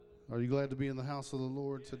Are you glad to be in the house of the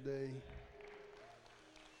Lord today?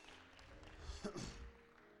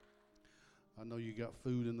 I know you got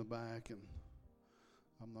food in the back, and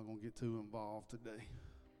I'm not going to get too involved today.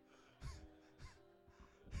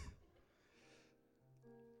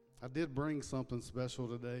 I did bring something special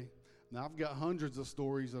today. Now, I've got hundreds of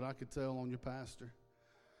stories that I could tell on your pastor,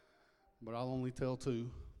 but I'll only tell two.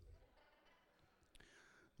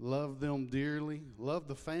 Love them dearly. Love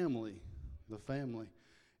the family. The family.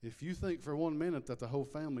 If you think for 1 minute that the whole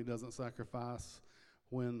family doesn't sacrifice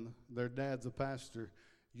when their dad's a pastor,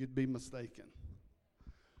 you'd be mistaken.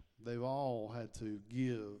 They've all had to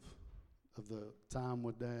give of the time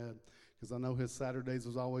with Dad, because I know his Saturdays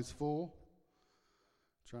was always full.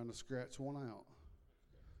 Trying to scratch one out.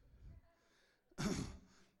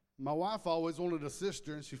 My wife always wanted a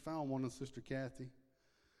sister, and she found one in Sister Kathy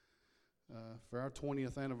for our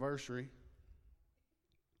 20th anniversary.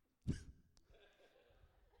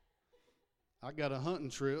 I got a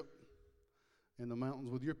hunting trip in the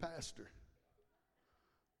mountains with your pastor.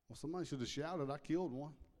 Well, somebody should have shouted, I killed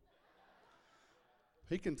one.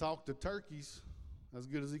 He can talk to turkeys as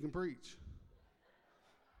good as he can preach.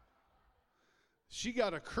 She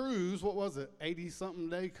got a cruise, what was it,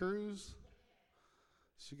 80-something day cruise?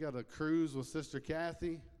 She got a cruise with Sister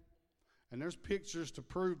Kathy. And there's pictures to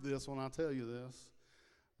prove this when I tell you this.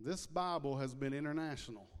 This Bible has been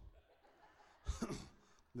international.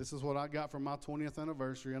 This is what I got from my 20th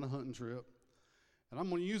anniversary and a hunting trip. And I'm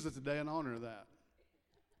going to use it today in honor of that.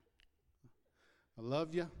 I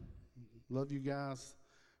love you. Love you guys.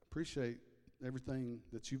 Appreciate everything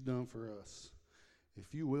that you've done for us.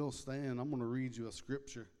 If you will stand, I'm going to read you a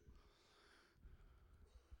scripture.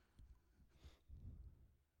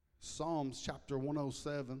 Psalms chapter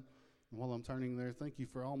 107. And while I'm turning there, thank you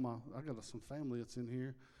for I got some family that's in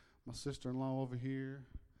here. My sister-in-law over here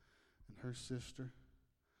and her sister.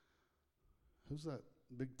 Who's that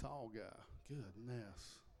big tall guy?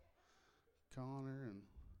 Goodness. Connor and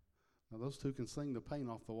now those two can sing the paint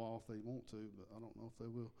off the wall if they want to, but I don't know if they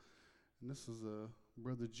will. And this is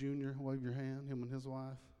Brother Junior. Wave your hand, him and his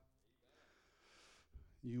wife.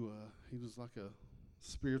 He was like a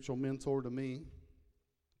spiritual mentor to me.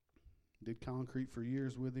 Did concrete for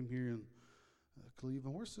years with him here in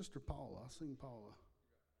Cleveland. Where's Sister Paula? I seen Paula.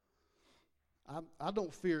 I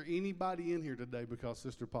don't fear anybody in here today because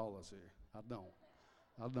Sister Paula's here. I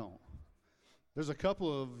don't. There's a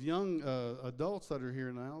couple of young adults that are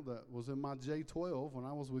here now that was in my J12 when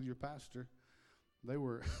I was with your pastor. They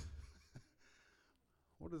were,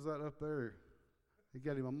 what is that up there? He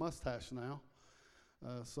got him a mustache now.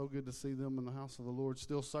 So good to see them in the house of the Lord,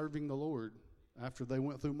 still serving the Lord after they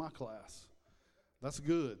went through my class. That's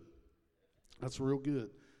good. That's real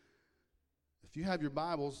good. If you have your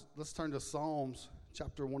Bibles, let's turn to Psalms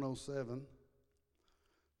chapter 107.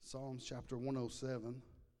 Psalms chapter 107.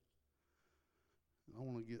 I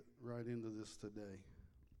want to get right into this today.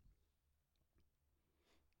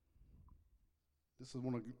 This is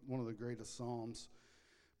one of the greatest Psalms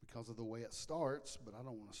because of the way it starts, but I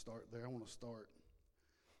don't want to start there. I want to start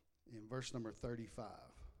in verse number 35.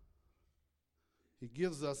 He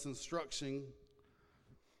gives us instruction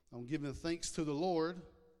on giving thanks to the Lord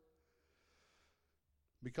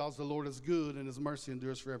because the Lord is good and his mercy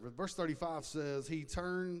endures forever. Verse 35 says, he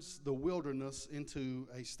turns the wilderness into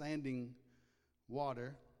a standing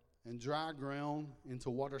water and dry ground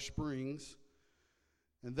into water springs.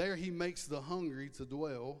 And there he makes the hungry to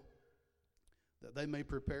dwell, that they may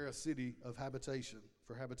prepare a city of habitation,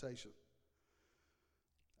 for habitation.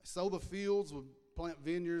 Sow the fields with plant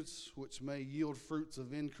vineyards, which may yield fruits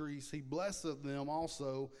of increase. He blesseth them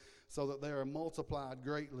also, so that they are multiplied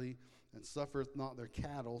greatly, and suffereth not their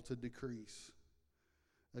cattle to decrease.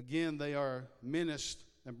 Again, they are menaced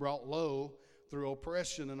and brought low through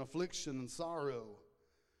oppression and affliction and sorrow.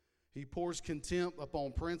 He pours contempt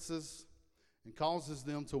upon princes and causes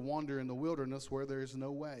them to wander in the wilderness where there is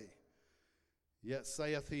no way. Yet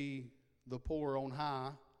saith he the poor on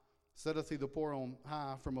high, setteth he the poor on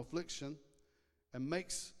high from affliction, and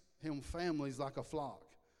makes him families like a flock.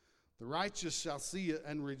 The righteous shall see it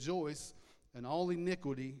and rejoice, and all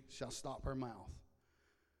iniquity shall stop her mouth.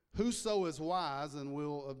 Whoso is wise and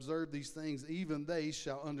will observe these things, even they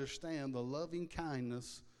shall understand the loving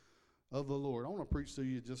kindness of the Lord. I want to preach to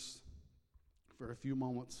you just for a few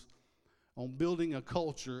moments on building a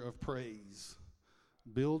culture of praise.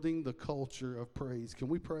 Building the culture of praise. Can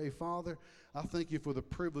we pray? Father, I thank you for the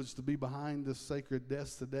privilege to be behind this sacred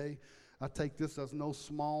desk today. I take this as no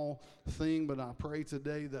small thing, but I pray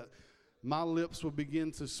today that my lips will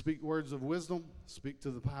begin to speak words of wisdom, speak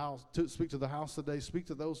to the house today, speak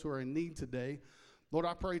to those who are in need today. Lord,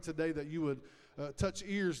 I pray today that you would touch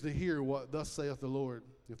ears to hear what thus saith the Lord.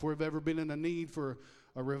 If we've ever been in a need for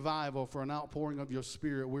a revival, for an outpouring of your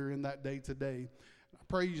Spirit, we're in that day today.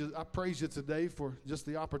 I praise you today for just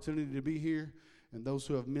the opportunity to be here, and those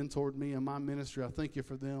who have mentored me in my ministry. I thank you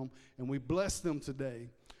for them, and we bless them today.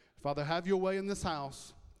 Father, have your way in this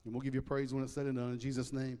house, and we'll give you praise when it's said and done. In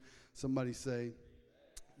Jesus' name, somebody say,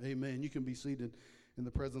 amen. You can be seated in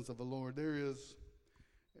the presence of the Lord.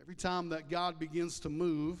 Every time that God begins to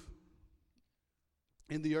move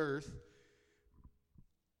in the earth,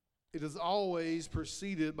 it is always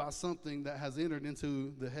preceded by something that has entered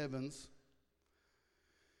into the heavens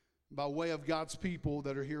by way of God's people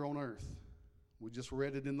that are here on earth. We just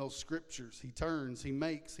read it in those scriptures. He turns, he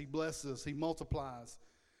makes, he blesses, he multiplies.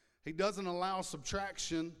 He doesn't allow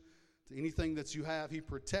subtraction to anything that you have. He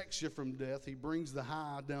protects you from death. He brings the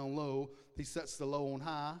high down low. He sets the low on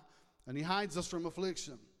high, and he hides us from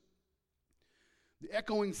affliction. The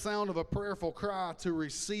echoing sound of a prayerful cry to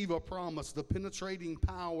receive a promise, the penetrating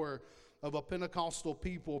power of a Pentecostal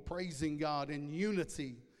people praising God in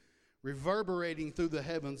unity, reverberating through the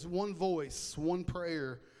heavens, one voice, one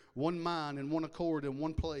prayer, one mind, and one accord in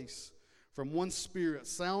one place, from one spirit,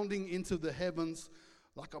 sounding into the heavens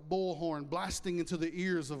like a bullhorn, blasting into the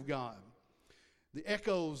ears of God. The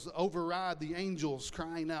echoes override the angels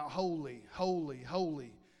crying out, holy, holy,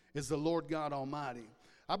 holy is the Lord God Almighty.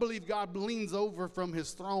 I believe God leans over from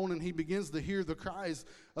his throne and he begins to hear the cries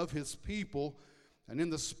of his people. And in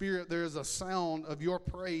the spirit, there is a sound of your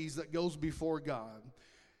praise that goes before God.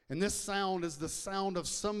 And this sound is the sound of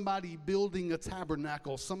somebody building a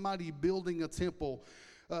tabernacle, somebody building a temple,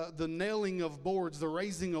 the nailing of boards, the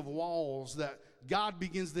raising of walls that God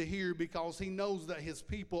begins to hear because he knows that his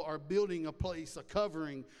people are building a place, a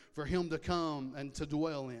covering for him to come and to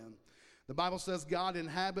dwell in. The Bible says God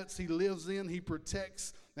inhabits, he lives in, he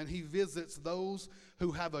protects, and he visits those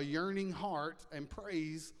who have a yearning heart and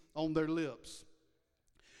praise on their lips.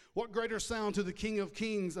 What greater sound to the King of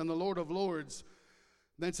Kings and the Lord of Lords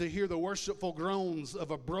than to hear the worshipful groans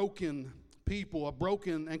of a broken people, a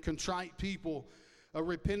broken and contrite people, a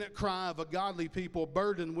repentant cry of a godly people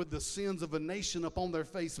burdened with the sins of a nation upon their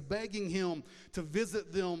face, begging him to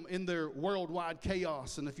visit them in their worldwide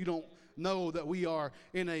chaos. And if you don't know that we are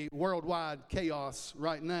in a worldwide chaos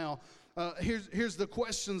right now, here's the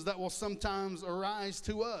questions that will sometimes arise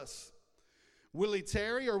to us. Will he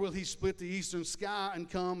tarry, or will he split the eastern sky and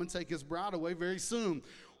come and take his bride away very soon?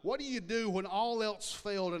 What do you do when all else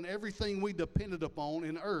failed and everything we depended upon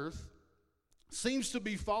in earth seems to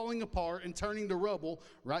be falling apart and turning to rubble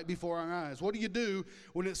right before our eyes? What do you do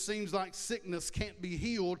when it seems like sickness can't be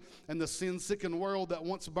healed and the sin-sickened world that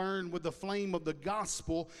once burned with the flame of the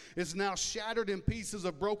gospel is now shattered in pieces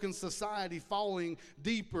of broken society, falling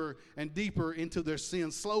deeper and deeper into their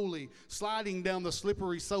sin, slowly sliding down the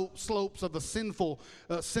slippery slopes of a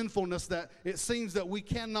sinfulness that it seems that we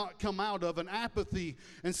cannot come out of, an apathy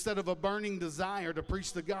instead of a burning desire to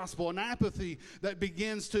preach the gospel, an apathy that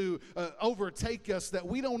begins to overtake us that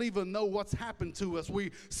we don't even know what's happened to us.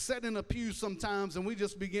 We sit in a pew sometimes and we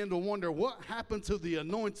just begin to wonder what happened to the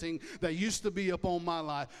anointing that used to be upon my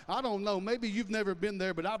life. I don't know. Maybe you've never been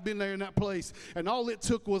there, but I've been there in that place. And all it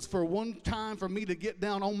took was for one time for me to get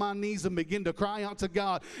down on my knees and begin to cry out to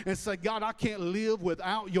God and say, God, I can't live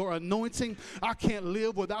without your anointing. I can't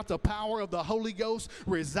live without the power of the Holy Ghost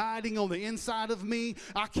residing on the inside of me.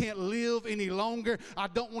 I can't live any longer. I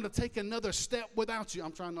don't want to take another step without you.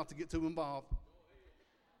 I'm trying not to get too involved.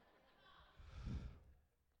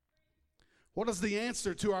 What is the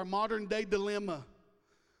answer to our modern day dilemma?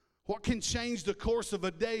 What can change the course of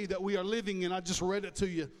a day that we are living in? I just read it to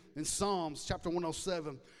you in Psalms chapter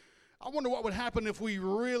 107. I wonder what would happen if we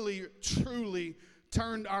really, truly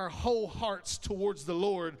turned our whole hearts towards the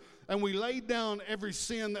Lord and we laid down every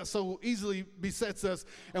sin that so easily besets us,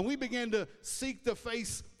 and we began to seek the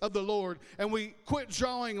face of the Lord, and we quit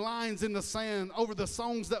drawing lines in the sand over the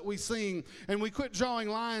songs that we sing, and we quit drawing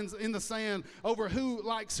lines in the sand over who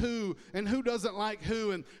likes who and who doesn't like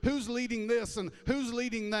who and who's leading this and who's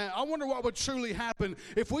leading that. I wonder what would truly happen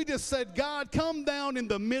if we just said, God, come down in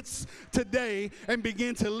the midst today and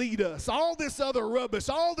begin to lead us. All this other rubbish,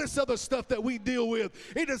 all this other stuff that we deal with,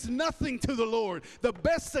 it is nothing to the Lord. The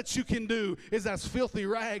best that you can do is as filthy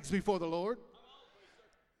rags before the Lord.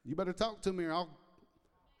 You better talk to me, or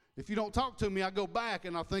if you don't talk to me, I go back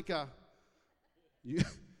and I think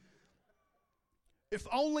if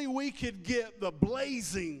only we could get the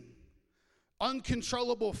blazing,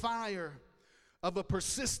 uncontrollable fire of a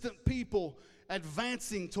persistent people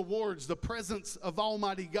advancing towards the presence of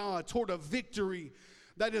Almighty God, toward a victory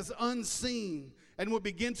that is unseen and will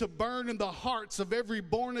begin to burn in the hearts of every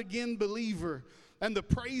born-again believer and the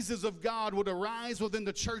praises of God would arise within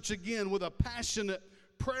the church again with a passionate,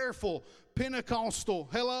 prayerful, Pentecostal,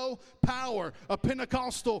 hello, power, a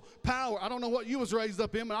Pentecostal power. I don't know what you was raised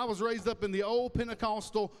up in, but I was raised up in the old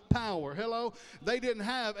Pentecostal power, hello. They didn't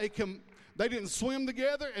have they didn't swim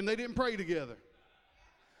together and they didn't pray together.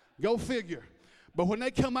 Go figure. But when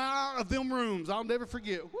they come out of them rooms, I'll never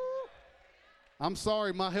forget. Woo, I'm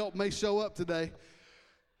sorry, my help may show up today.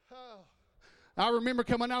 I remember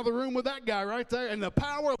coming out of the room with that guy right there, and the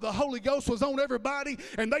power of the Holy Ghost was on everybody,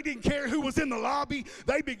 and they didn't care who was in the lobby.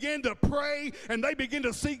 They began to pray, and they began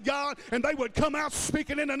to seek God, and they would come out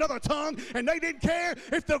speaking in another tongue, and they didn't care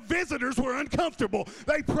if the visitors were uncomfortable.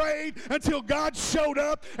 They prayed until God showed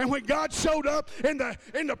up, and when God showed up in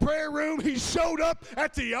the prayer room, he showed up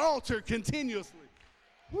at the altar continuously.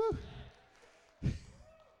 Woo.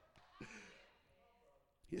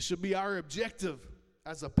 It should be our objective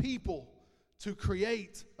as a people to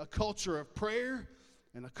create a culture of prayer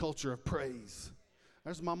and a culture of praise.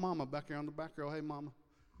 There's my mama back here on the back row. Hey, mama.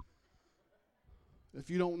 If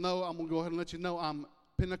you don't know, I'm going to go ahead and let you know I'm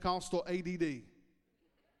Pentecostal ADD.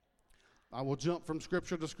 I will jump from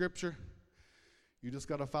scripture to scripture. You just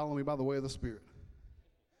got to follow me by the way of the Spirit.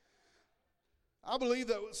 I believe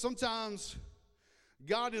that sometimes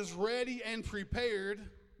God is ready and prepared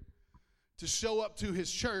to show up to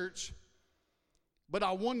his church, but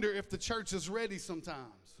I wonder if the church is ready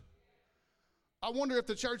sometimes. I wonder if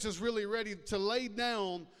the church is really ready to lay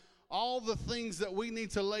down all the things that we need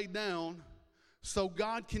to lay down so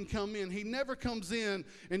God can come in. He never comes in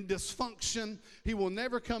dysfunction. He will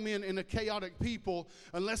never come in a chaotic people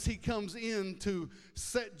unless he comes in to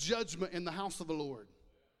set judgment in the house of the Lord.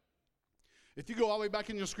 If you go all the way back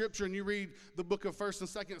in your scripture and you read the book of 1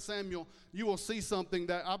 and 2 Samuel, you will see something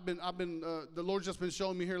that the Lord's just been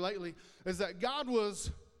showing me here lately, is that God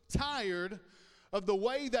was tired of the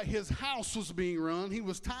way that his house was being run. He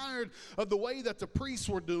was tired of the way that the priests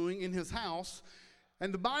were doing in his house.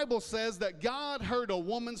 And the Bible says that God heard a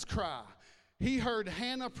woman's cry. He heard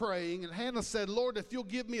Hannah praying, and Hannah said, Lord, if you'll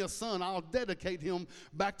give me a son, I'll dedicate him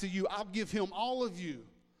back to you. I'll give him all of you.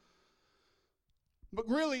 But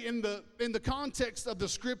really, in the context of the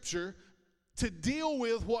scripture, to deal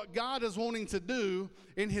with what God is wanting to do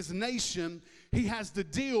in his nation, he has to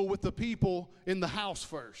deal with the people in the house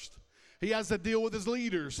first. He has to deal with his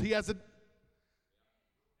leaders. He has to...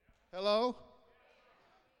 Hello?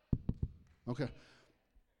 Okay.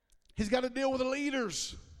 He's got to deal with the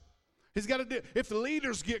leaders. He's got to deal... If the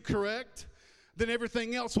leaders get correct, then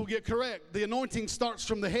everything else will get correct. The anointing starts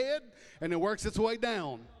from the head, and it works its way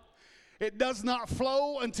down. It does not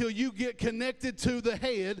flow until you get connected to the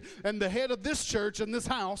head, and the head of this church and this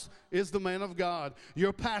house is the man of God,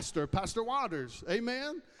 your pastor, Pastor Waters.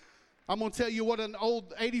 Amen? I'm going to tell you what an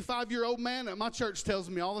old 85-year-old man at my church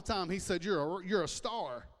tells me all the time. He said, you're a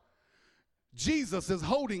star. Jesus is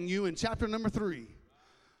holding you in chapter number 3.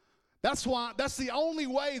 That's the only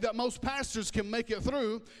way that most pastors can make it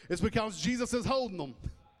through is because Jesus is holding them.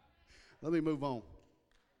 Let me move on.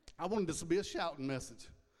 I wanted this to be a shouting message.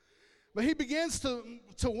 But he begins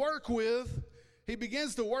to work with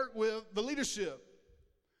the leadership.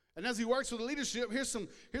 And as he works with the leadership,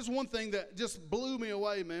 here's one thing that just blew me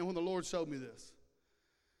away, man, when the Lord showed me this.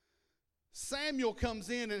 Samuel comes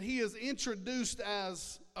in and he is introduced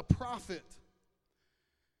as a prophet.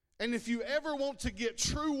 And if you ever want to get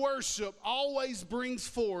true worship, always brings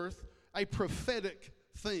forth a prophetic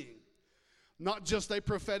thing. Not just a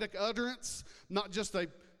prophetic utterance, not just a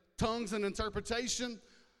tongues and interpretation,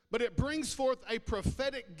 but it brings forth a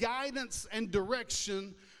prophetic guidance and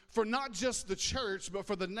direction for not just the church, but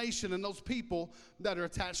for the nation and those people that are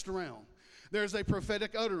attached around. There's a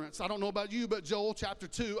prophetic utterance. I don't know about you, but Joel chapter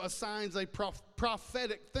 2 assigns a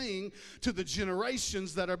prophetic thing to the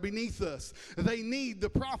generations that are beneath us. They need the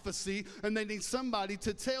prophecy, and they need somebody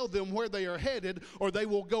to tell them where they are headed, or they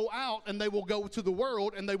will go out and they will go to the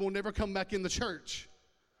world and they will never come back in the church.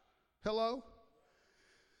 Hello?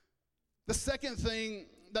 The second thing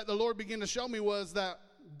that the Lord began to show me was that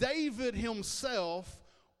David himself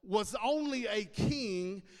was only a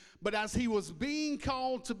king, but as he was being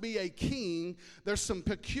called to be a king, there's some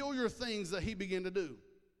peculiar things that he began to do.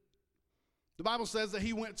 The Bible says that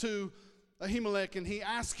he went to Ahimelech and he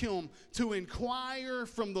asked him to inquire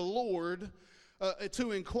from the Lord,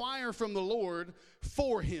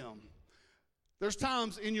 for him. There's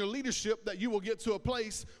times in your leadership that you will get to a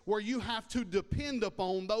place where you have to depend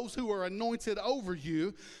upon those who are anointed over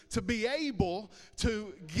you to be able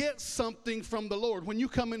to get something from the Lord. When you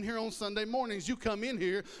come in here on Sunday mornings, you come in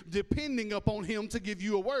here depending upon him to give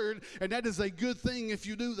you a word, and that is a good thing if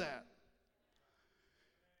you do that.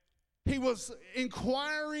 He was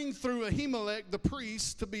inquiring through Ahimelech, the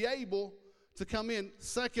priest, to be able to come in.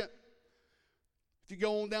 Second, if you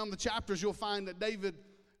go on down the chapters, you'll find that David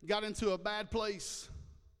got into a bad place.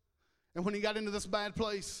 And when he got into this bad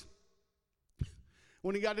place,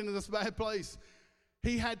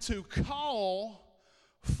 he had to call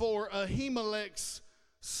for Ahimelech's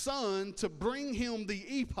son to bring him the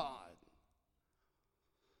ephod.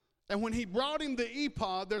 And when he brought him the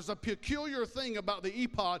ephod, there's a peculiar thing about the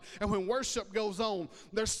ephod. And when worship goes on,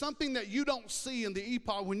 there's something that you don't see in the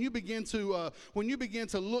ephod. When you begin to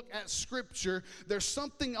look at Scripture, there's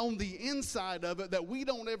something on the inside of it that we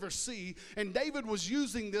don't ever see. And David was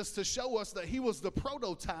using this to show us that he was the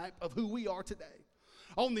prototype of who we are today.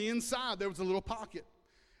 On the inside, there was a little pocket.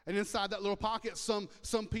 And inside that little pocket, some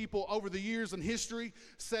people over the years in history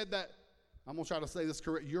said that, I'm going to try to say this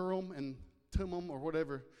correct, Urim and Thummim or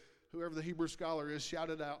whatever, whoever the Hebrew scholar is,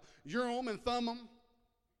 shouted out, Urim and Thummim.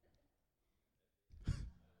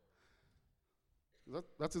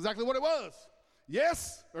 That's exactly what it was.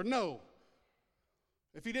 Yes or no?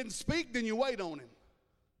 If he didn't speak, then you wait on him.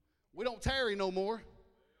 We don't tarry no more.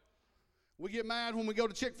 We get mad when we go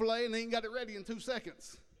to Chick-fil-A and they ain't got it ready in 2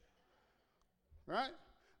 seconds. Right?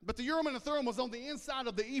 But the Urim and the Thummim was on the inside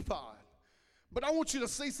of the ephod. But I want you to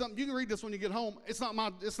see something. You can read this when you get home. It's not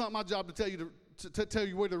my job to tell you to tell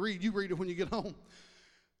you where to read. You read it when you get home.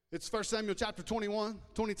 It's 1 Samuel chapter 21,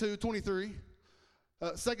 22, 23,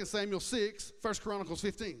 2 Samuel 6, 1 Chronicles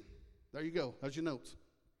 15. There you go. There's your notes.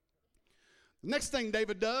 The next thing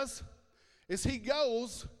David does is he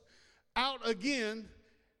goes out again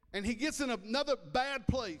and he gets in another bad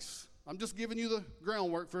place. I'm just giving you the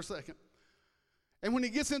groundwork for a second. And when he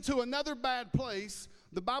gets into another bad place,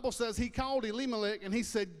 the Bible says he called Elimelech and he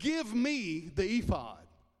said, give me the ephod.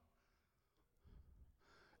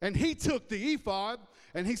 And he took the ephod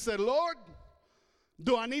and he said, Lord,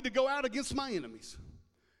 do I need to go out against my enemies?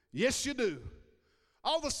 Yes, you do.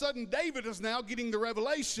 All of a sudden, David is now getting the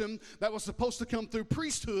revelation that was supposed to come through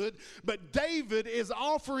priesthood, but David is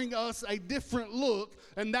offering us a different look,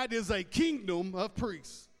 and that is a kingdom of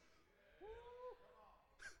priests.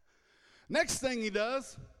 Next thing he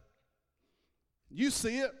does, you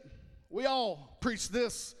see it. We all preach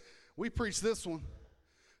this. We preach this one.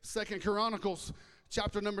 2 Chronicles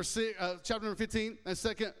chapter number 15, and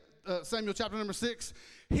 2 Samuel chapter number 6.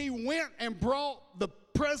 He went and brought the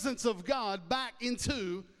presence of God back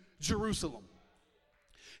into Jerusalem.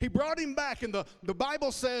 He brought him back, and the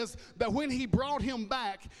Bible says that when he brought him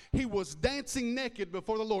back, he was dancing naked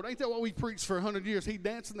before the Lord. Ain't that what we preached for 100 years? He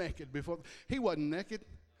danced naked before. He wasn't naked.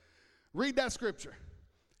 Read that scripture.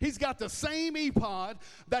 He's got the same ephod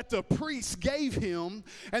that the priest gave him,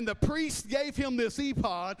 and the priest gave him this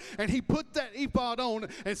ephod, and he put that ephod on.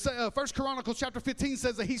 And 1 Chronicles chapter 15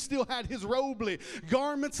 says that he still had his robely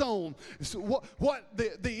garments on. So what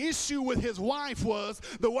the issue with his wife was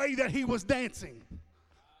the way that he was dancing.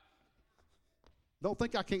 Don't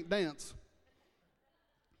think I can't dance.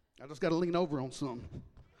 I just got to lean over on something.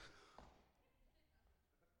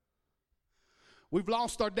 We've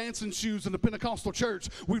lost our dancing shoes in the Pentecostal church.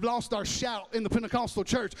 We've lost our shout in the Pentecostal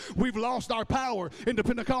church. We've lost our power in the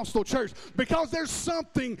Pentecostal church because there's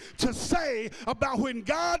something to say about when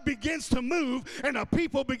God begins to move and a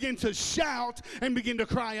people begin to shout and begin to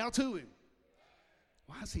cry out to him.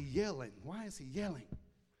 Why is he yelling? Why is he yelling?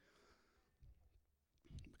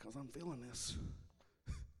 Because I'm feeling this.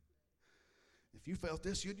 If you felt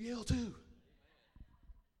this, you'd yell too.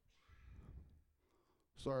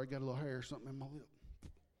 Sorry, I got a little hair or something in my lip.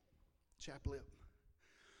 Chap lip.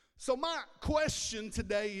 So my question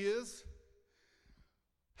today is,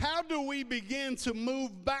 how do we begin to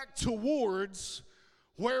move back towards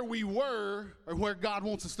where we were or where God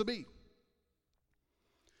wants us to be?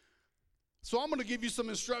 So I'm going to give you some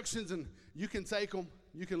instructions, and you can take them,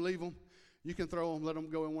 you can leave them, you can throw them, let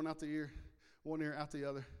them go in one ear out the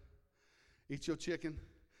other. Eat your chicken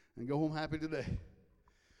and go home happy today.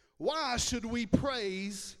 Why should we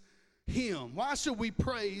praise him? Why should we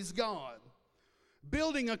praise God?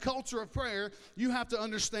 Building a culture of prayer, you have to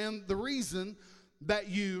understand the reason that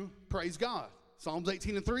you praise God. Psalms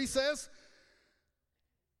 18:3 says,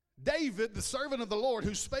 David, the servant of the Lord,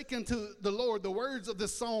 who spake unto the Lord the words of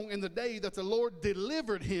this song in the day that the Lord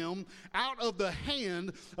delivered him out of the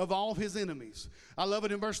hand of all his enemies. I love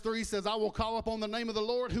it in verse 3 says, I will call upon the name of the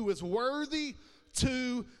Lord who is worthy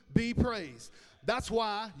to be praised. That's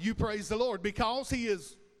why you praise the Lord, because he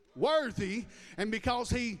is worthy and because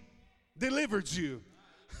he delivered you.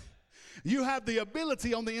 You have the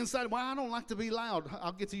ability on the inside. Well, I don't like to be loud.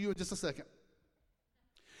 I'll get to you in just a second.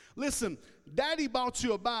 Listen, daddy bought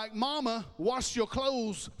you a bike, mama washed your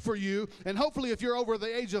clothes for you, and hopefully if you're over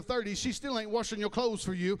the age of 30, she still ain't washing your clothes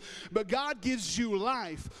for you, but God gives you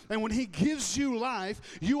life, and when he gives you life,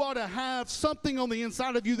 you ought to have something on the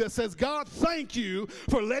inside of you that says, God, thank you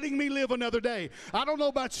for letting me live another day. I don't know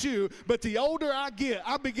about you, but the older I get,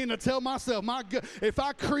 I begin to tell myself, my God, if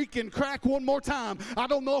I creak and crack one more time, I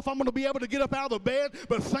don't know if I'm going to be able to get up out of the bed,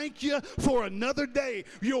 but thank you for another day.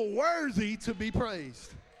 You're worthy to be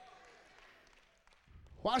praised.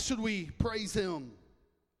 Why should we praise him?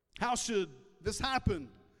 How should this happen?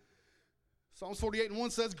 Psalms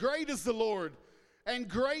 48:1 says, great is the Lord and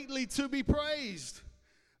greatly to be praised.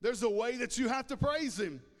 There's a way that you have to praise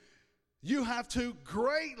him. You have to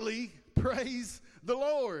greatly praise the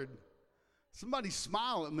Lord. Somebody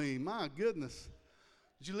smile at me. My goodness.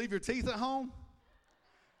 Did you leave your teeth at home?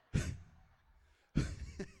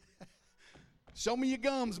 Show me your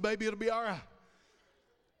gums, baby. It'll be all right.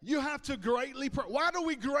 You have to greatly praise. Why do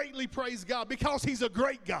we greatly praise God? Because he's a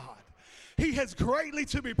great God. He has greatly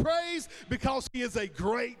to be praised because he is a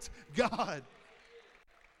great God.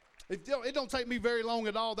 It don't take me very long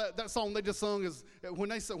at all. That song they just sung is when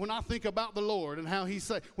I think about the Lord and how he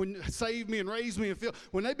saved me and raised me and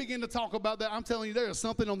when they begin to talk about that, I'm telling you, there is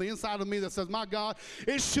something on the inside of me that says, my God,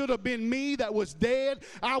 it should have been me that was dead.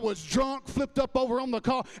 I was drunk, flipped up over on the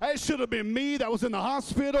car. It should have been me that was in the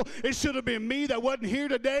hospital. It should have been me that wasn't here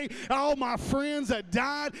today. All my friends that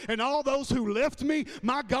died and all those who left me,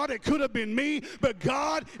 my God, it could have been me. But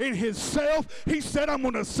God in himself, he said, I'm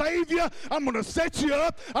going to save you. I'm going to set you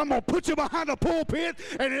up. I'm going to put you behind a pulpit,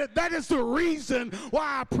 and that is the reason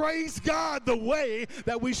why I praise God the way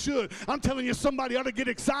that we should. I'm telling you, somebody ought to get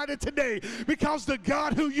excited today because the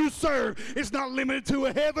God who you serve is not limited to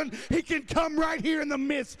a heaven. He can come right here in the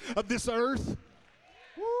midst of this earth.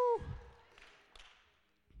 Woo.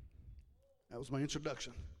 That was my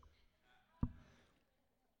introduction.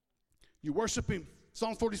 You worship him.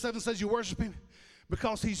 Psalm 47 says you worship him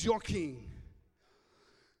because he's your king.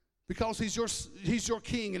 Because he's your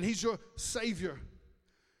king and he's your savior.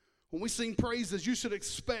 When we sing praises, you should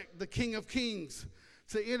expect the King of Kings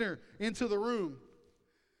to enter into the room.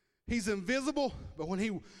 He's invisible, but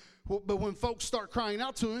when folks start crying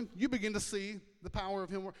out to him, you begin to see the power of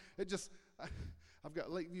him. I've got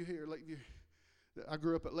Lakeview here, Lakeview. I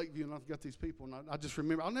grew up at Lakeview, and I've got these people, and I just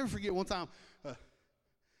remember. I'll never forget one time,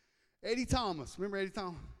 Eddie Thomas. Remember Eddie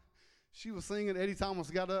Thomas? She was singing. Eddie Thomas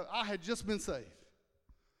got up. I had just been saved.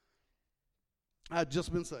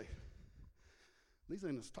 These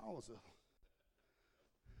ain't as tall as them.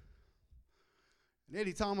 And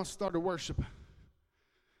Eddie Thomas started worshiping.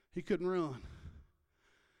 He couldn't run.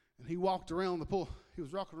 And he walked around the pool. He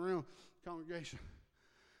was walking around the congregation.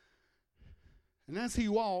 And as he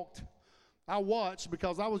walked, I watched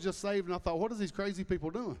because I was just saved, and I thought, what are these crazy people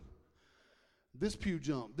doing? This pew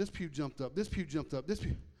jumped. This pew jumped up. This pew jumped up. This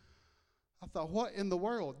pew. I thought, what in the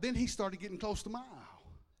world? Then he started getting close to my aisle.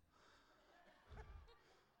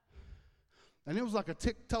 And it was like a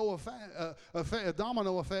tick-toe effect, a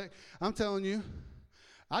domino effect. I'm telling you,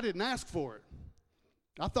 I didn't ask for it.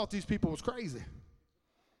 I thought these people was crazy.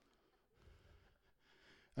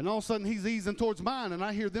 And all of a sudden, he's easing towards mine, and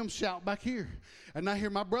I hear them shout back here. And I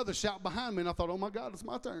hear my brother shout behind me, and I thought, oh, my God, it's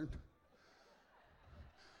my turn.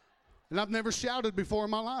 And I've never shouted before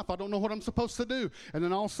in my life. I don't know what I'm supposed to do. And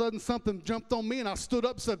then all of a sudden, something jumped on me, and I stood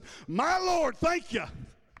up and said, my Lord, thank you.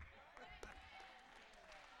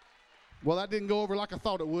 Well, that didn't go over like I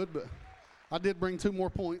thought it would, but I did bring 2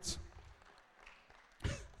 more points.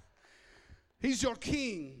 He's your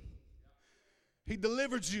king. He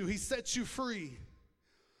delivered you. He set you free.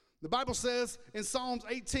 The Bible says in Psalms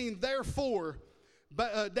 18, therefore,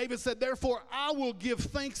 David said, therefore I will give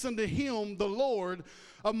thanks unto him, the Lord,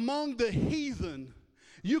 among the heathen.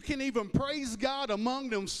 You can even praise God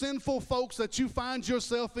among them sinful folks that you find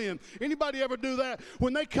yourself in. Anybody ever do that?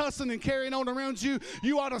 When they cussing and carrying on around you,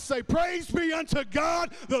 you ought to say, praise be unto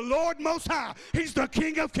God, the Lord Most High. He's the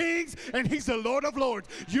King of Kings, and he's the Lord of Lords.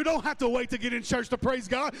 You don't have to wait to get in church to praise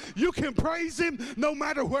God. You can praise him no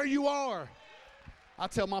matter where you are. I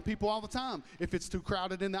tell my people all the time, if it's too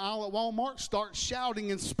crowded in the aisle at Walmart, start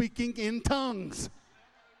shouting and speaking in tongues.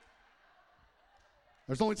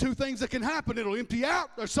 There's only 2 things that can happen. It'll empty out,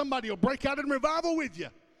 or somebody will break out in revival with you.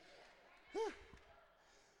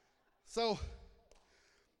 So,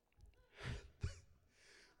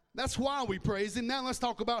 that's why we praise him. Now let's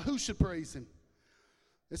talk about who should praise him.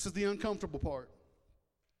 This is the uncomfortable part.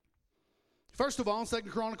 First of all, in 2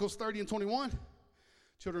 Chronicles 30 and 21,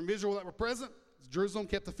 children of Israel that were present, Jerusalem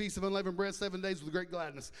kept the Feast of Unleavened Bread 7 days with great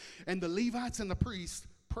gladness. And the Levites and the priests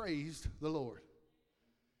praised the Lord.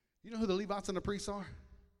 You know who the Levites and the priests are?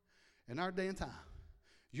 in our day and time.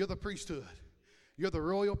 You're the priesthood. You're the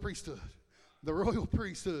royal priesthood. The royal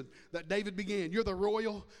priesthood that David began. You're the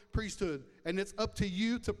royal priesthood, and it's up to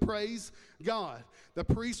you to praise God. The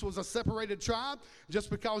priest was a separated tribe.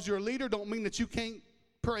 Just because you're a leader don't mean that you can't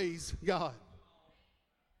praise God.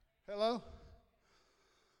 Hello?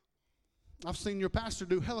 I've seen your pastor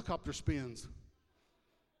do helicopter spins.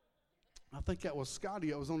 I think that was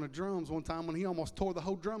Scotty. I was on the drums one time when he almost tore the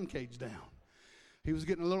whole drum cage down. He was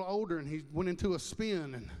getting a little older, and he went into a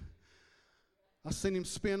spin, and I seen him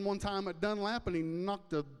spin one time at Dunlap, and he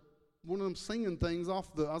knocked one of them singing things off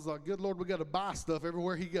I was like, good Lord, we got to buy stuff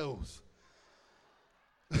everywhere he goes.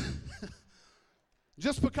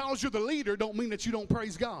 Just because you're the leader don't mean that you don't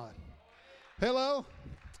praise God. Hello?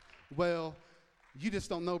 Well, you just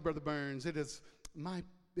don't know, Brother Burns. It's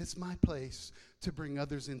my place to bring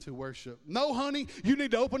others into worship. No, honey, you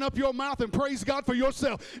need to open up your mouth and praise God for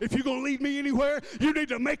yourself. If you're going to lead me anywhere, you need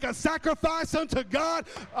to make a sacrifice unto God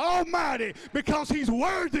Almighty because he's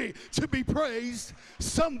worthy to be praised.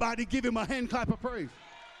 Somebody give him a hand clap of praise.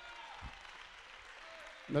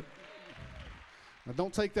 Now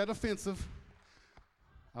don't take that offensive.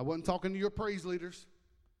 I wasn't talking to your praise leaders.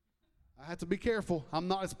 I had to be careful. I'm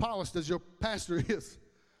not as polished as your pastor is.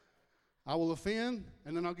 I will offend,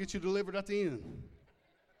 and then I'll get you delivered at the end.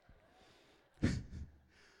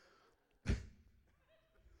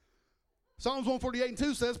 Psalms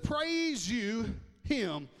 148:2 says, praise you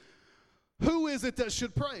him. Who is it that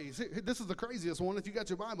should praise? This is the craziest one. If you got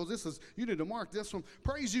your Bibles, you need to mark this one.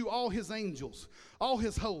 Praise you all his angels, all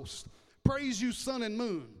his hosts. Praise you sun and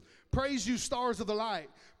moon. Praise you stars of the light.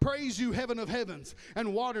 Praise you heaven of heavens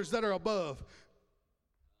and waters that are above.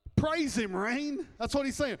 Praise him, rain. That's what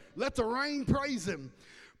he's saying. Let the rain praise him.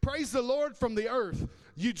 Praise the Lord from the earth,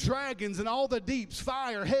 you dragons and all the deeps,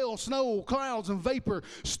 fire, hail, snow, clouds, and vapor,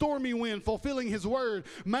 stormy wind, fulfilling his word,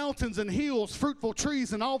 mountains and hills, fruitful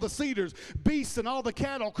trees and all the cedars, beasts and all the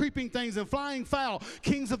cattle, creeping things and flying fowl,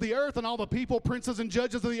 kings of the earth and all the people, princes and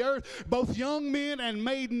judges of the earth, both young men and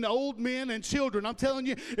maiden, old men and children. I'm telling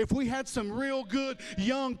you, if we had some real good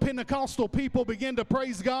young Pentecostal people begin to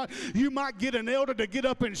praise God, you might get an elder to get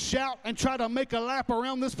up and shout and try to make a lap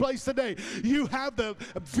around this place today. You have the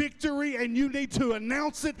victory, and you need to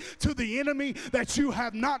announce it to the enemy that you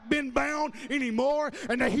have not been bound anymore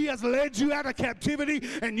and that he has led you out of captivity,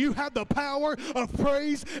 and you have the power of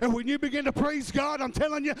praise. And when you begin to praise God, I'm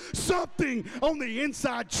telling you, something on the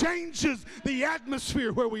inside changes the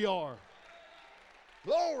atmosphere where we are.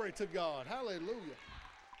 Glory to God. Hallelujah.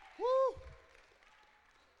 Woo.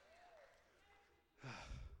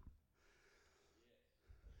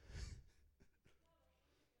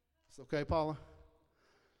 It's okay, Paula.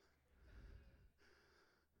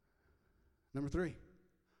 Number 3,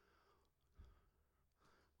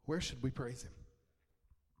 where should we praise him?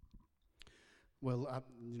 Well, I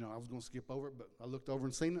was going to skip over it, but I looked over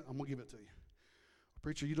and seen it. I'm going to give it to you.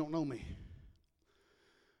 Preacher, you don't know me.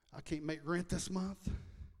 I can't make rent this month.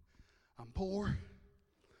 I'm poor,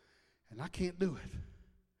 and I can't do it.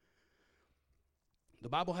 The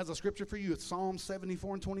Bible has a scripture for you. It's Psalm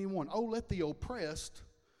 74:21. Oh, let the oppressed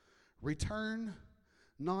return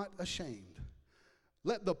not ashamed.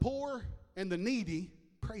 Let the poor and the needy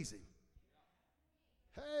praise him.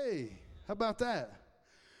 Hey, how about that?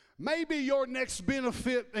 Maybe your next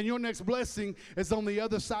benefit and your next blessing is on the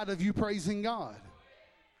other side of you praising God.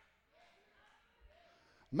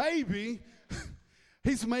 Maybe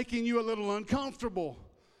he's making you a little uncomfortable,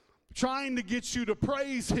 trying to get you to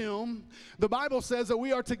praise him. The Bible says that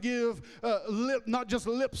we are to give not just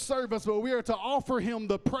lip service, but we are to offer him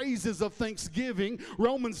the praises of thanksgiving.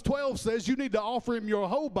 Romans 12 says you need to offer him your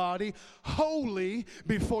whole body holy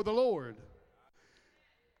before the Lord.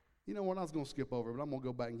 You know what? I was going to skip over, but I'm going to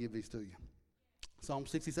go back and give these to you. Psalm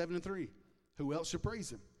 67:3. Who else should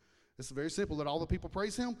praise him? It's very simple. Let all the people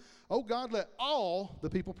praise him. Oh, God, let all the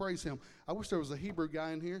people praise him. I wish there was a Hebrew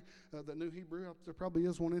guy in here that knew Hebrew. There probably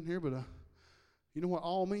is one in here, but you know what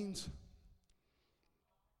all means?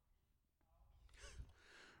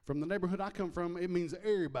 From the neighborhood I come from, it means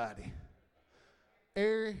everybody.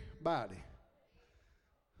 Everybody.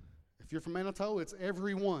 If you're from Manitou, it's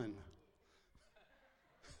everyone.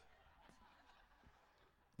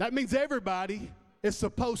 That means everybody is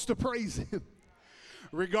supposed to praise him.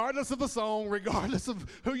 Regardless of the song, regardless of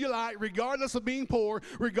who you like, regardless of being poor,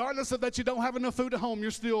 regardless of that you don't have enough food at home,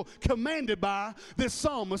 you're still commanded by this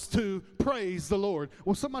psalmist to praise the Lord.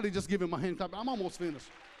 Well, somebody just give him a hand clap. I'm almost finished.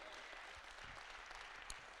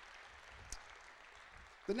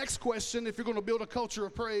 The next question, if you're going to build a culture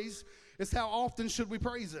of praise, is how often should we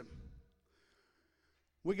praise him?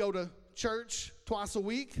 We go to church twice a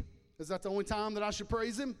week. Is that the only time that I should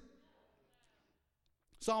praise him?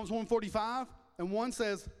 Psalms 145:1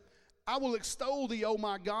 says, I will extol thee, O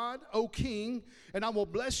my God, O King, and I will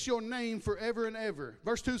bless your name forever and ever.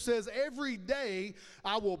 Verse 2 says, every day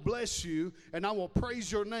I will bless you, and I will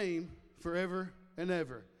praise your name forever and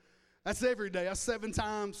ever. That's every day. That's 7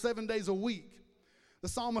 days a week. The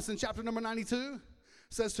psalmist in chapter number 92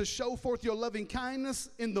 says to show forth your loving kindness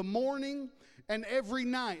in the morning and every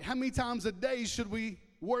night. How many times a day should we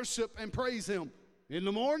worship and praise him? In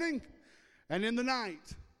the morning and in the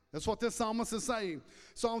night. That's what this psalmist is saying.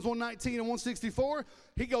 Psalms 119:164,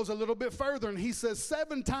 he goes a little bit further and he says,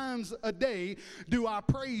 7 times a day do I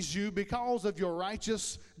praise you because of your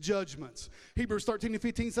righteous judgments. Hebrews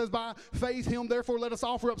 13:15 says, by faith him therefore let us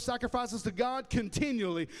offer up sacrifices to God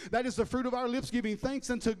continually. That is the fruit of our lips, giving thanks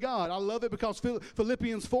unto God. I love it because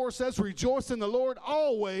Philippians 4 says, rejoice in the Lord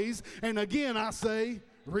always. And again I say,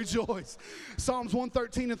 rejoice. Psalms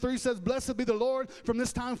 113:3 says, blessed be the Lord from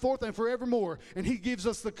this time forth and forevermore. And he gives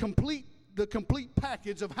us the complete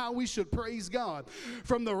package of how we should praise God.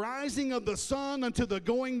 From the rising of the sun unto the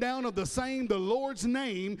going down of the same, the Lord's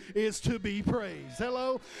name is to be praised.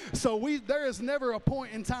 Hello? So there is never a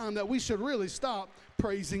point in time that we should really stop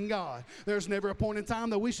praising God. There's never a point in time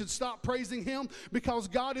that we should stop praising him, because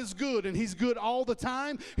God is good, and he's good all the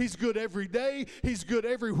time. He's good every day. He's good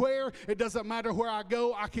everywhere. It doesn't matter where I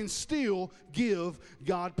go, I can still give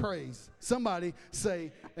God praise. Somebody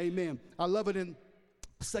say amen. I love it in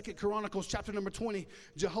 2 Chronicles chapter number 20.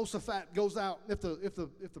 Jehoshaphat goes out. If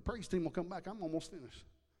the praise team will come back, I'm almost finished.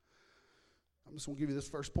 I'm just going to give you this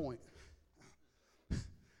first point.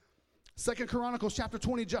 2 Chronicles chapter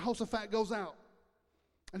 20, Jehoshaphat goes out.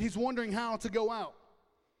 And he's wondering how to go out.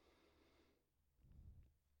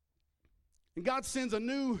 And God sends a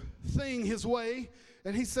new thing his way.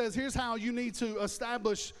 And he says, here's how you need to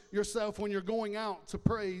establish yourself when you're going out to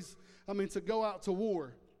to go out to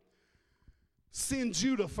war. Send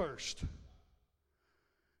Judah first.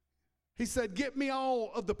 He said, get me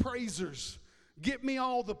all of the praisers. Get me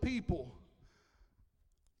all the people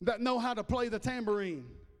that know how to play the tambourine.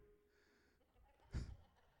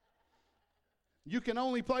 You can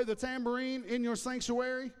only play the tambourine in your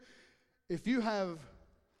sanctuary if you have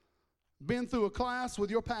been through a class with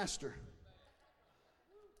your pastor.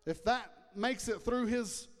 If that makes it through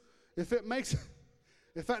if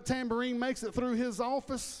that tambourine makes it through his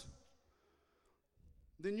office,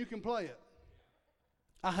 then you can play it.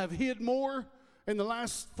 I have hid more in the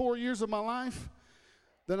last 4 years of my life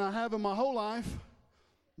than I have in my whole life,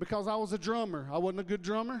 because I was a drummer. I wasn't a good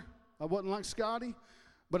drummer. I wasn't like Scotty.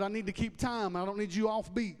 But I need to keep time. I don't need you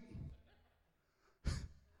off beat.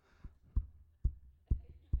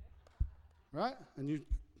 Right? And you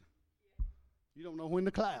don't know when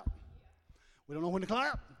to clap. We don't know when to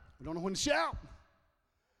clap. We don't know when to shout.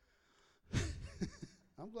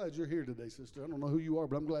 I'm glad you're here today, sister. I don't know who you are,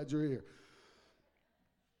 but I'm glad you're here.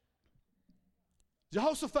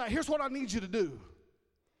 Jehoshaphat, here's what I need you to do.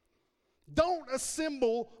 Don't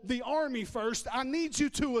assemble the army first. I need you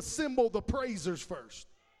to assemble the praisers first.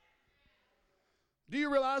 Do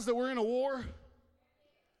you realize that we're in a war?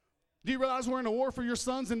 Do you realize we're in a war for your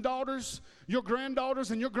sons and daughters, your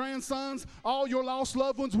granddaughters and your grandsons, all your lost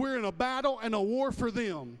loved ones? We're in a battle and a war for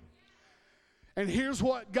them. And here's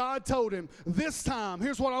what God told him. This time,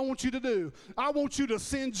 here's what I want you to do. I want you to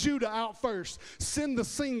send Judah out first. Send the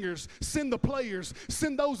singers. Send the players.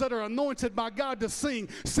 Send those that are anointed by God to sing.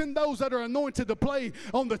 Send those that are anointed to play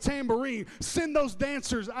on the tambourine. Send those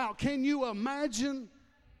dancers out. Can you imagine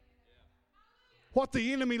what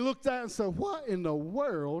the enemy looked at and said, what in the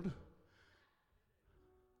world?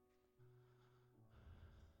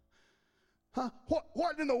 Huh?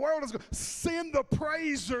 What in the world is going to send the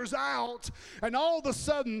praisers out? And all of a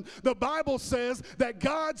sudden, the Bible says that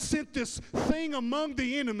God sent this thing among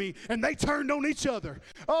the enemy, and they turned on each other.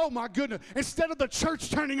 Oh my goodness. Instead of the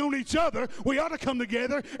church turning on each other, we ought to come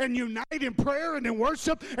together and unite in prayer and in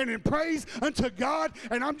worship and in praise unto God.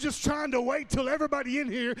 And I'm just trying to wait till everybody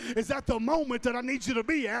in here is at the moment that I need you to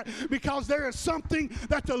be at, because there is something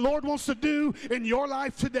that the Lord wants to do in your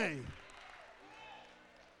life today.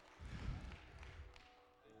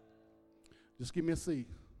 Just give me a C.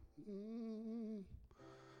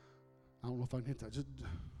 I don't know if I can hit that. Just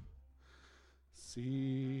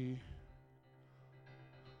C.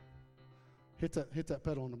 Hit that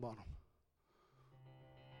pedal on the bottom.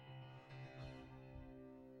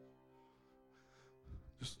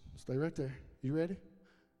 Just stay right there. You ready?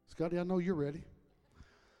 Scotty, I know you're ready.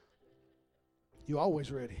 You're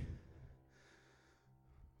always ready.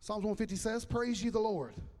 Psalms 150 says, praise ye the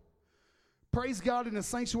Lord. Praise God in the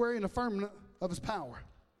sanctuary and the firmament of his power.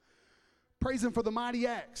 Praise him for the mighty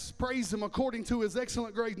acts. Praise him according to his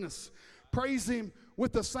excellent greatness. Praise him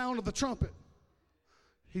with the sound of the trumpet.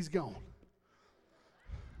 He's gone.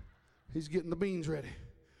 He's getting the beans ready.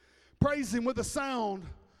 Praise him with the sound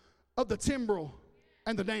of the timbrel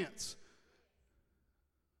and the dance.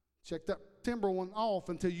 Check that timbrel one off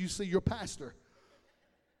until you see your pastor.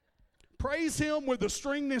 Praise him with the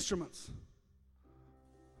stringed instruments.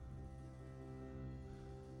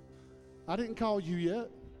 I didn't call you yet.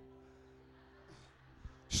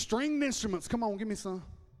 Stringed instruments. Come on, give me some.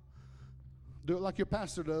 Do it like your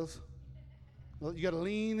pastor does. Well, you got to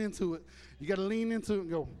lean into it. You got to lean into it and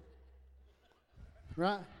go.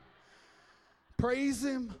 Right? Praise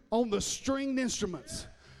him on the stringed instruments.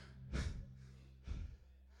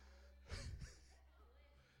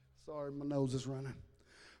 Sorry, my nose is running.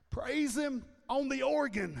 Praise him on the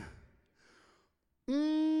organ.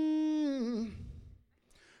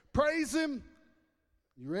 Praise him,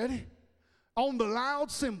 you ready? On the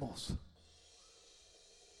loud cymbals.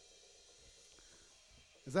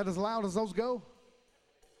 Is that as loud as those go?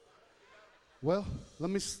 Well,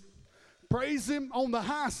 praise him on the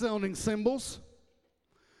high sounding cymbals.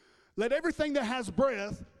 Let everything that has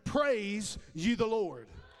breath praise ye the Lord.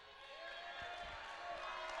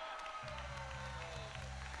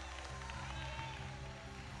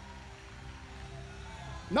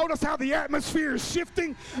 Notice how the atmosphere is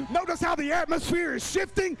shifting. Notice how the atmosphere is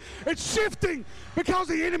shifting. It's shifting because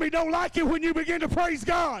the enemy don't like it when you begin to praise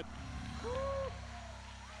God.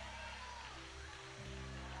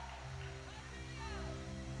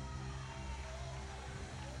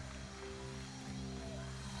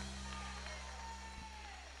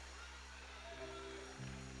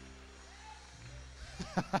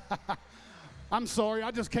 I'm sorry,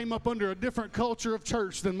 I just came up under a different culture of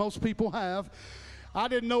church than most people have. I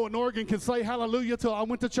didn't know an organ could say hallelujah till I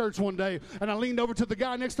went to church one day. And I leaned over to the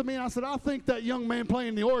guy next to me and I said, I think that young man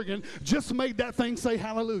playing the organ just made that thing say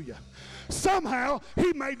hallelujah. Somehow,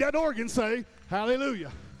 he made that organ say hallelujah.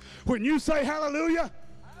 When you say hallelujah,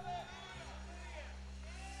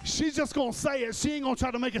 she's just going to say it. She ain't going to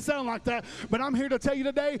try to make it sound like that. But I'm here to tell you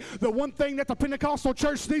today, the one thing that the Pentecostal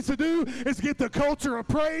church needs to do is get the culture of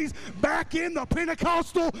praise back in the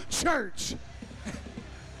Pentecostal church.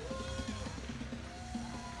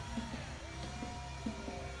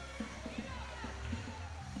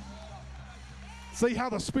 See how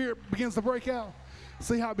the Spirit begins to break out?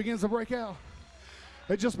 See how it begins to break out?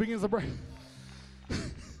 It just begins to break.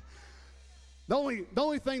 The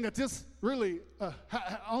only thing that this really,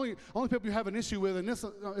 only people you have an issue with in this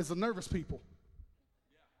is the nervous people.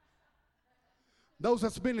 Those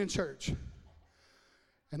that's been in church.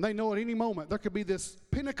 And they know at any moment there could be this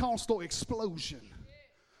Pentecostal explosion.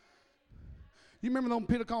 You remember those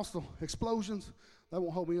Pentecostal explosions? That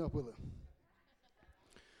won't hold me up, will it?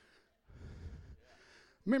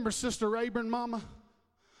 Remember Sister Rayburn, Mama?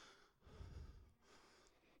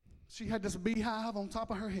 She had this beehive on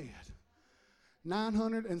top of her head.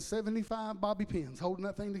 975 bobby pins holding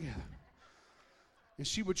that thing together. And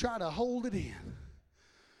she would try to hold it in.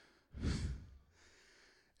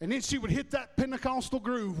 And then she would hit that Pentecostal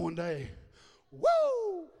groove one day.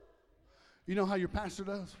 Woo! You know how your pastor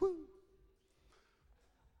does? Woo!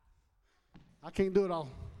 I can't do it,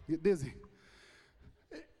 I'll get dizzy.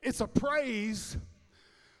 It's a praise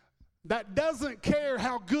that doesn't care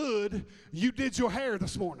how good you did your hair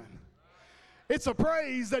this morning. It's a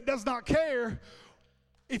praise that does not care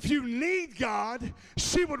if you need God.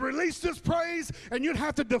 She would release this praise and you'd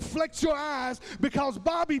have to deflect your eyes because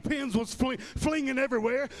bobby pins was flinging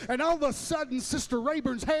everywhere. And all of a sudden, Sister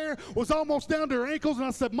Rayburn's hair was almost down to her ankles. And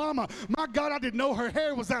I said, Mama, my God, I didn't know her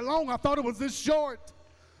hair was that long. I thought it was this short.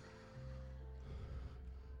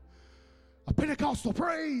 A Pentecostal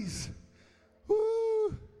praise.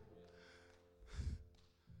 Woo.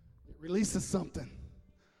 Releases something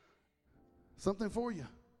for you.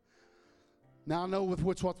 Now I know with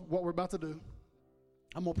what we're about to do.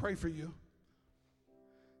 I'm going to pray for you.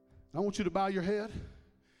 I want you to bow your head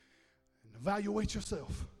and evaluate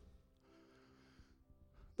yourself.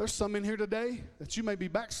 There's some in here today that you may be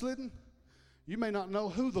backslidden. You may not know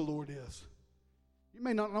who the Lord is. You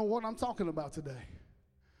may not know what I'm talking about today.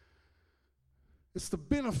 It's the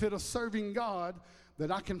benefit of serving God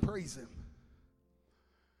that I can praise him.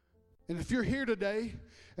 And if you're here today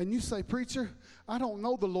and you say, Preacher, I don't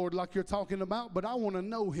know the Lord like you're talking about, but I want to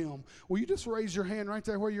know him. Will you just raise your hand right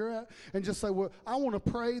there where you're at and just say, well, I want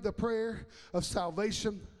to pray the prayer of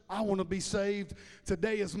salvation. I want to be saved.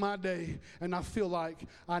 Today is my day, and I feel like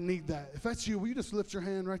I need that. If that's you, will you just lift your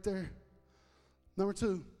hand right there? Number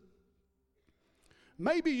 2.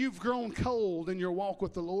 Maybe you've grown cold in your walk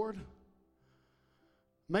with the Lord.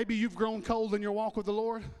 Maybe you've grown cold in your walk with the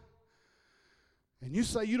Lord. and you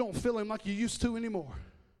say you don't feel him like you used to anymore.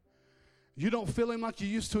 You don't feel him like you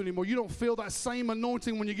used to anymore. You don't feel that same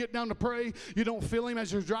anointing when you get down to pray. You don't feel him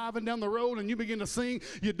as you're driving down the road and you begin to sing.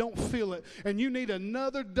 You don't feel it. And you need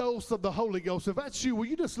another dose of the Holy Ghost. If that's you, will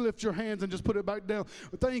you just lift your hands and just put it back down?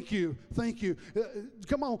 Thank you. Thank you.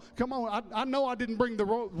 Come on. I know I didn't bring the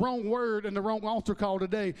wrong word and the wrong altar call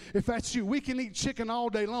today. If that's you, we can eat chicken all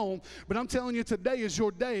day long, but I'm telling you, today is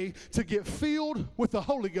your day to get filled with the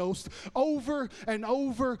Holy Ghost over and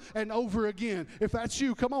over and over again. If that's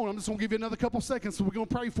you, come on. I'm just going to give you another couple seconds, so we're going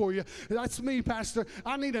to pray for you. That's me, Pastor.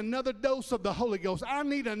 I need another dose of the Holy Ghost. I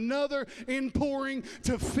need another inpouring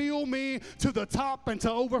to fill me to the top and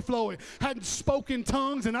to overflowing. Hadn't spoken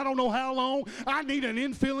tongues and I don't know how long. I need an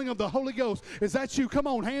infilling of the Holy Ghost. Is that you? Come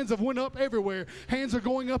on. Hands have went up everywhere. Hands are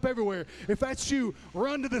going up everywhere. If that's you,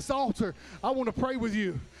 run to this altar. I want to pray with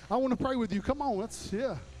you. I want to pray with you. Come on.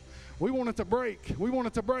 Yeah. We want it to break. We want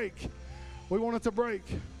it to break. We want it to break.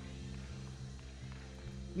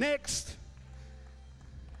 Next,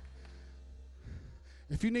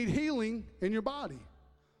 if you need healing in your body,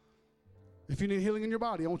 I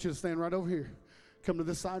want you to stand right over here. Come to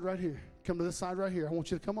this side right here. Come to this side right here. I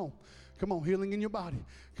want you to come on. Come on, healing in your body.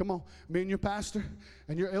 Come on. Me and your pastor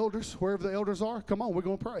and your elders, wherever the elders are, come on, we're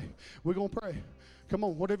going to pray. We're going to pray. Come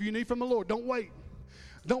on, whatever you need from the Lord, don't wait.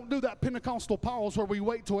 Don't do that Pentecostal pause where we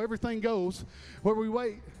wait till everything goes, where we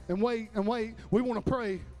wait and wait and wait. We want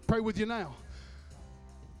to pray with you now.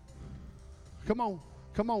 Come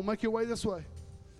on, make your way this way.